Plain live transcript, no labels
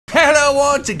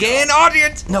Hello once again,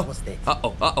 audience. No.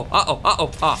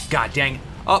 Oh, god dang it.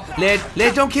 Oh, Lid,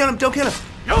 don't kill him,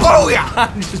 Oh, yeah.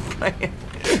 I'm just playing.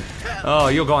 Oh,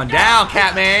 you're going down,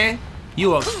 cat man.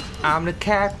 I'm the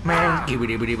cat man. Meow.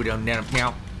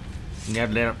 Meow.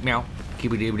 Meow.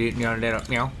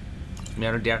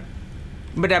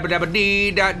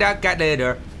 Cat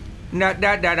later. Meow.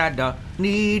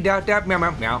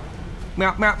 Meow.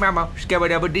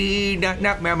 Scabba-dabba-dee. Meow.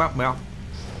 Meow, meow, meow, meow, meow.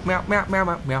 Meow, meow, meow,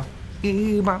 meow, meow.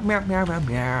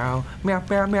 Meow,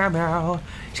 meow, meow, meow.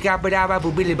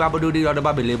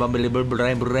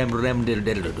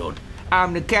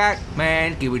 I'm the cat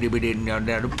man.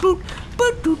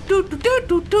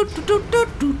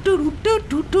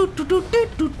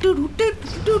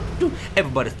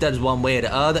 Everybody stutters one way or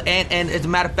the other, and as a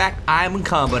matter of fact, I'm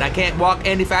incumbent. I can't walk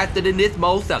any faster than this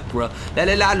mo sucker. La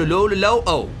la la lo lo lo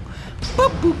oh.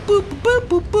 I'm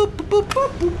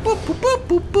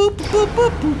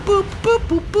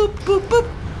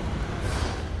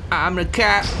the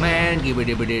cat man.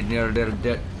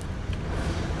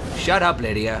 Shut up,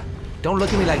 Lydia. Don't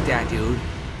look at me like that, dude.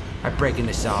 I break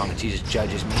into song and she just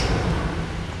judges me.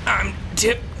 I'm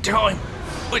tiptoeing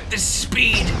with the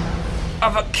speed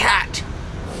of a cat.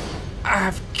 I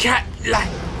have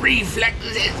cat-like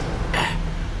reflexes.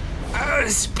 The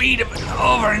speed of an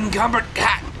over-encumbered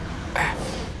cat.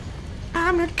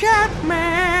 I'm the cat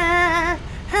man.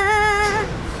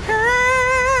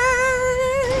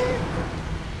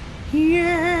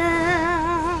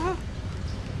 Yeah.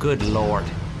 Good lord.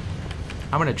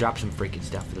 I'm gonna drop some freaking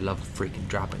stuff for the love of freaking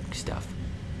dropping stuff.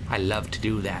 I love to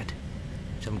do that.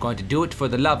 So I'm going to do it for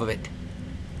the love of it.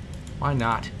 Why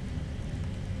not?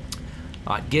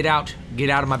 Alright, get out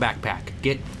of my backpack.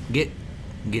 Get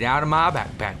out of my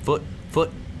backpack. Foot.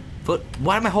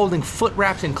 Why am I holding foot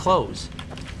wraps and clothes?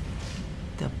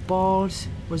 The balls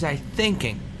was I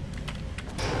thinking?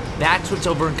 That's what's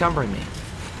over encumbering me.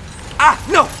 Ah,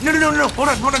 no. Hold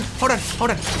on.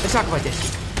 Let's talk about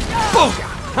this. Boom!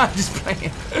 I'm just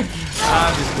playing.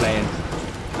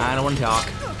 I don't want to talk.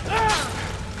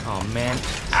 Oh, man.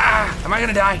 Ah, am I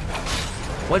gonna die?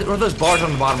 What are those bars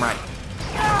on the bottom right?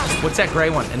 What's that gray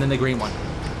one and then the green one?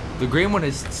 The green one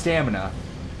is stamina,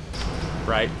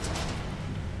 right?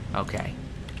 Okay.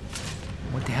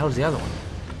 What the hell is the other one?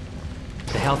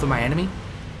 The health of my enemy?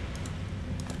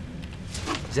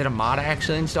 Is that a mod I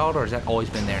actually installed, or has that always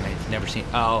been there and I've never seen?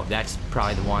 Oh, that's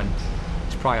probably the one.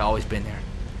 It's probably always been there.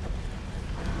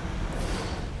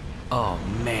 Oh,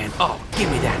 man. Oh, give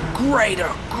me that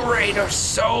greater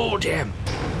soul gem.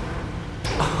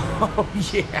 Oh,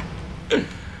 yeah.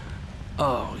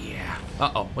 Oh, yeah.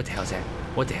 Uh-oh. What the hell is that?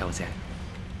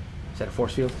 Is that a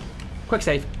force field? Quick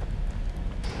save.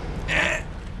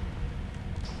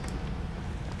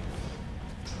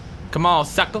 Come on,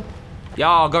 sucker.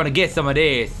 Y'all gonna get some of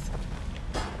this.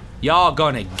 Oh,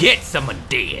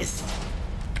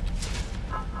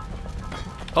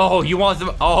 you want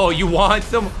some? Oh,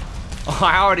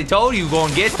 I already told you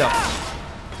gonna get some.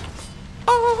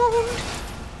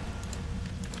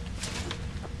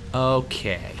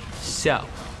 Okay, so.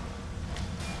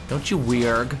 Don't you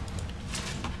weird.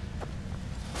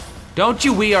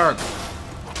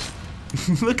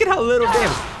 Look at how little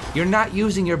damage. You're not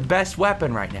using your best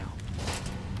weapon right now.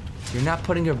 You're not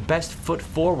putting your best foot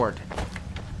forward.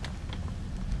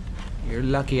 You're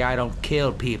lucky I don't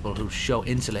kill people who show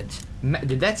insolence.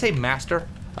 Did that say master?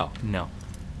 Oh, no.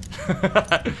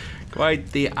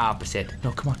 Quite the opposite.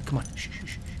 No, come on. Shh.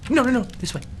 No,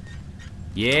 this way.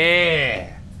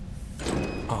 Yeah.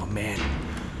 Oh, man.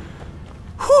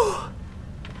 Whew.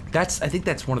 I think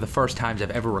that's one of the first times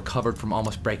I've ever recovered from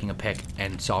almost breaking a pick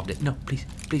and solved it. No, please.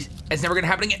 It's never gonna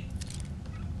happen again.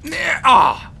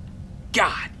 Ah! Oh,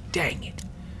 God dang it.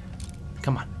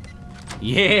 Come on.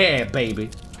 Yeah, baby.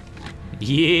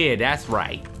 Yeah, that's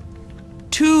right.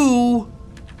 2.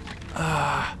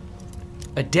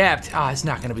 Adept. Ah, it's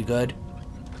not gonna be good.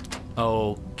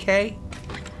 Okay.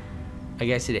 I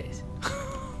guess it is.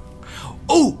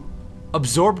 Oh!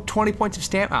 Absorb 20 points of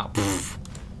stamina. Oh, pfft.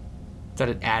 Thought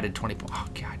it added 20 points. Oh,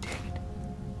 god dang it.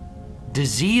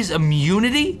 Disease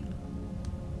immunity?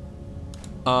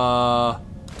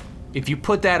 If you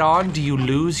put that on, do you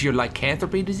lose your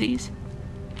lycanthropy disease?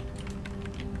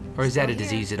 Or is that a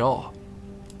disease at all?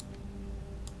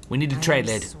 We need to trade,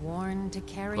 Lid.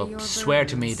 Well, swear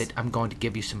to me that I'm going to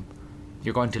give you some...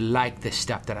 You're going to like this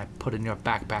stuff that I put in your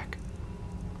backpack.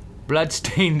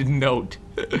 Bloodstained note.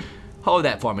 Hold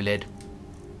that for me, Lid.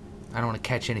 I don't want to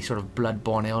catch any sort of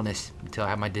bloodborne illness until I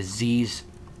have my disease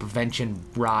prevention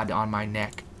rod on my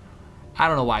neck. I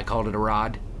don't know why I called it a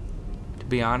rod, to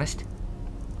be honest.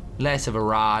 Less of a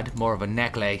rod, more of a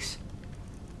necklace.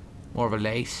 More of a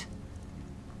lace.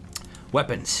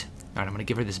 Weapons. Alright, I'm gonna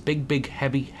give her this big,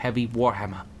 heavy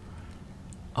warhammer.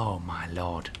 Oh my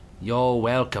lord. You're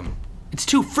welcome. It's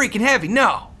too freaking heavy.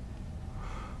 No!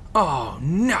 Oh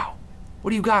no!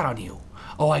 What do you got on you?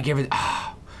 Oh, I gave her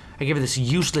this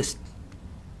useless...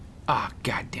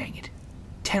 god dang it.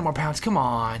 10 more pounds, come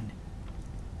on.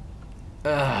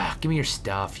 Give me your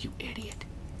stuff, you idiot.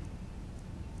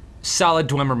 Solid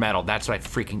Dwemer metal, that's what I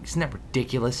freaking... Isn't that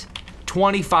ridiculous?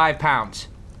 25 pounds.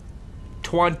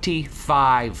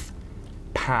 25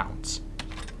 pounds.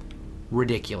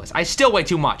 Ridiculous. I still weigh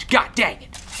too much. God dang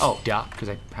it. Oh, duh, because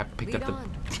I have picked up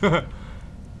the...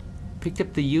 picked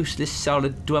up the useless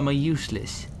solid Dwemer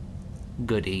useless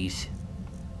goodies.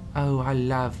 Oh, I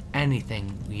love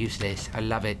anything useless. I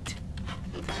love it.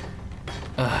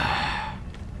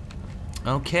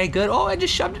 Okay, good. Oh, I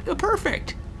just shoved it.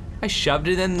 Perfect. I shoved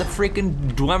it in the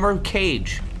freaking Dwemer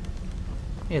cage.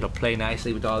 It'll play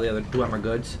nicely with all the other Dwemer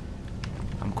goods.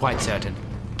 I'm quite certain.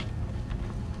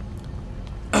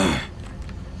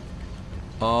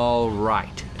 All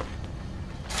right.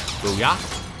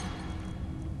 Booyah.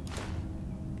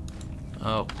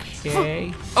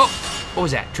 Okay. Oh, what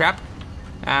was that? Trap?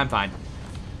 I'm fine.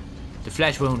 The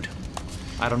flesh wound.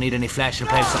 I don't need any flesh in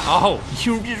place. Oh,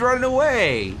 you're just running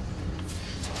away.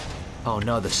 Oh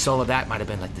no, the soul of that might have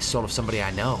been like the soul of somebody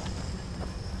I know.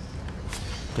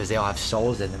 Because they all have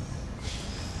souls in them.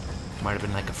 Might have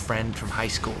been like a friend from high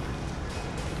school.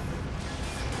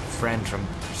 A friend from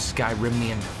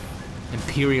Skyrimian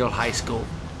Imperial High School.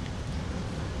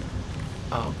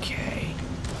 Okay.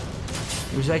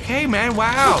 He was like, hey man,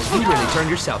 wow, you really turned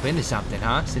yourself into something,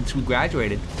 huh? Since we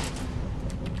graduated.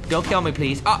 Don't kill me,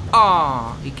 please.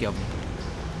 He killed me.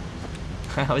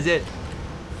 That was it.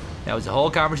 That was the whole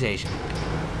conversation.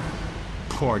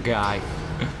 Poor guy.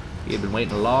 He had been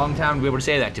waiting a long time to be able to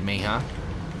say that to me, huh?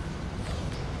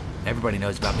 Everybody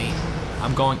knows about me.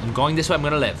 I'm going this way, I'm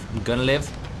gonna live. I'm gonna live.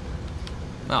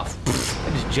 Oh, pfft,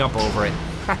 I just jump over it.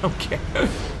 I don't care.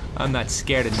 I'm not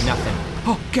scared of nothing.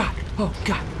 Oh God, oh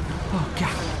God, oh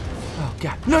God, oh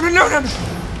God. No, no, no, no, no.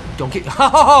 Don't get,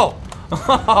 oh!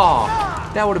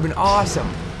 That would have been awesome.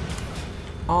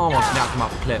 Almost knocked him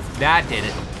off the cliff. That did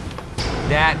it.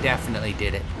 That definitely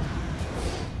did it,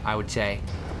 I would say.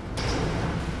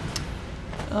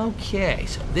 Okay,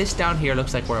 so this down here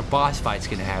looks like where a boss fight's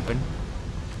gonna happen.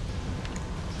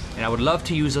 And I would love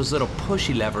to use those little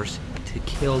pushy levers to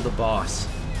kill the boss.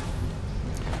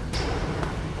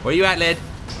 Where you at, Lid?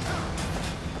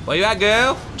 Where you at,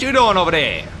 girl? What you doing over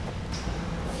there?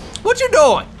 What you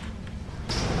doing?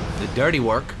 The dirty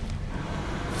work.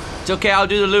 It's okay, I'll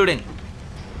do the looting.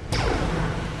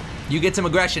 You get some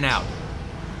aggression out.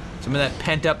 Some of that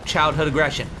pent-up childhood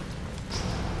aggression.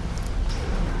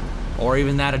 Or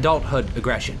even that adulthood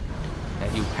aggression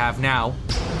that you have now.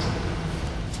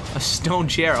 A stone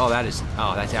chair. Oh, that's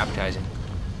appetizing.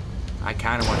 I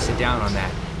kind of want to sit down on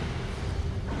that.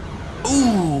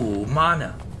 Ooh,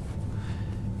 mana.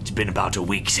 It's been about a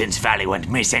week since Valley went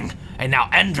missing, and now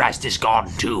Endrast is gone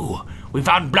too. We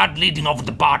found blood leading over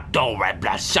the barred door where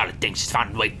blood solid things has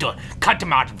found a way to cut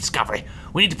him out of discovery.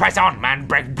 We need to press on, man.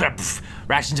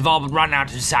 Rations have all but run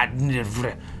out inside.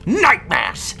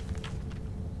 Nightmares!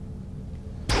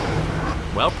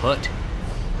 Well put.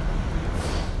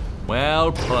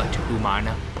 Well put,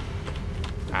 Umana.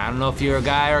 I don't know if you're a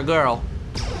guy or a girl,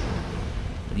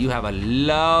 but you have a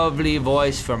lovely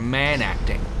voice for man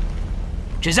acting.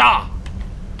 Jazza!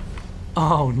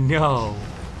 Oh no,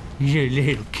 you're a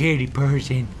little kitty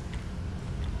person.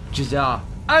 Jazza,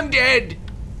 I'm dead!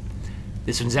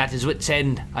 This one's at his wit's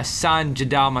end. I signed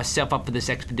Jadar myself up for this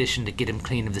expedition to get him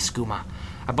clean of the skooma.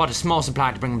 I bought a small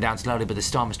supply to bring him down slowly, but the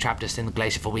storm has trapped us in the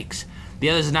glacier for weeks.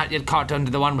 The others are not yet caught under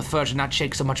the one with fur to not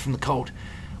shake so much from the cold.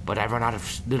 But I've run out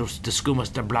of little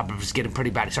skooma, the blob was getting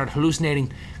pretty bad. It started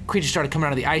hallucinating. Creatures started coming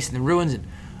out of the ice and the ruins, and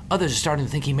others are starting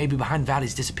to think he may be behind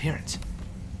Valley's disappearance.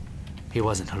 He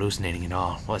wasn't hallucinating at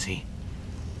all, was he?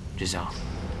 Giselle.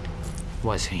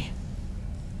 Was he?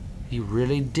 He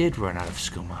really did run out of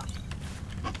skooma.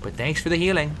 But thanks for the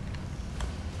healing.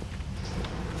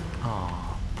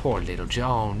 Oh, poor little Joe.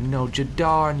 Oh, no,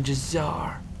 Jadar and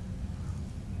Jazar.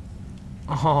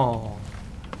 Oh.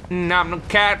 I'm the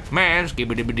cat man.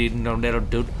 Skibbity no little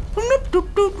dude.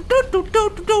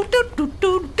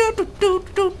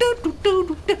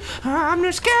 I'm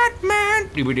the scat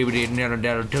man. Meow.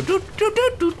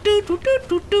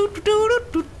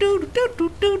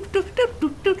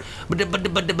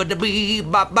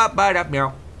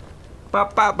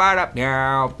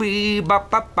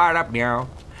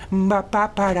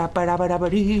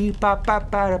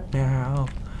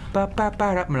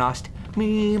 I'm lost.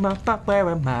 Where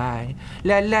am I?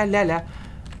 La la la la.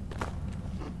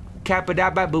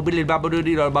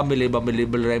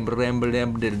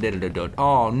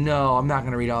 Oh no, I'm not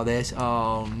gonna read all this.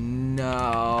 Oh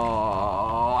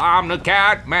no, I'm the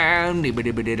cat man.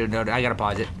 I gotta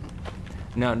pause it.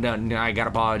 No, I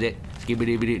gotta pause it.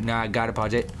 No, I gotta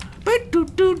pause it.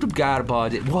 Gotta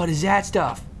pause it. What is that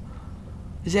stuff?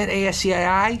 Is that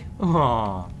ASCII?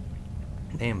 Oh,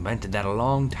 they invented that a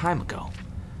long time ago.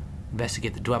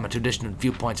 Investigate the Dwemer tradition and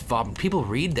viewpoints involved. People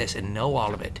read this and know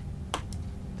all of it.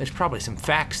 There's probably some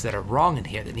facts that are wrong in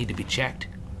here that need to be checked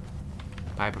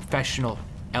by a professional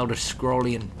Elder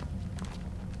Scrollian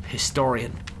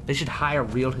historian. They should hire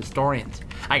real historians.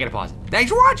 I gotta pause it.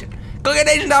 Thanks for watching. Go get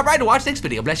Nation.right to watch the next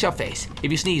video. Bless your face.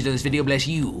 If you sneezed on this video, bless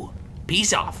you.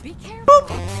 Peace off. Be careful.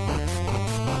 Boop.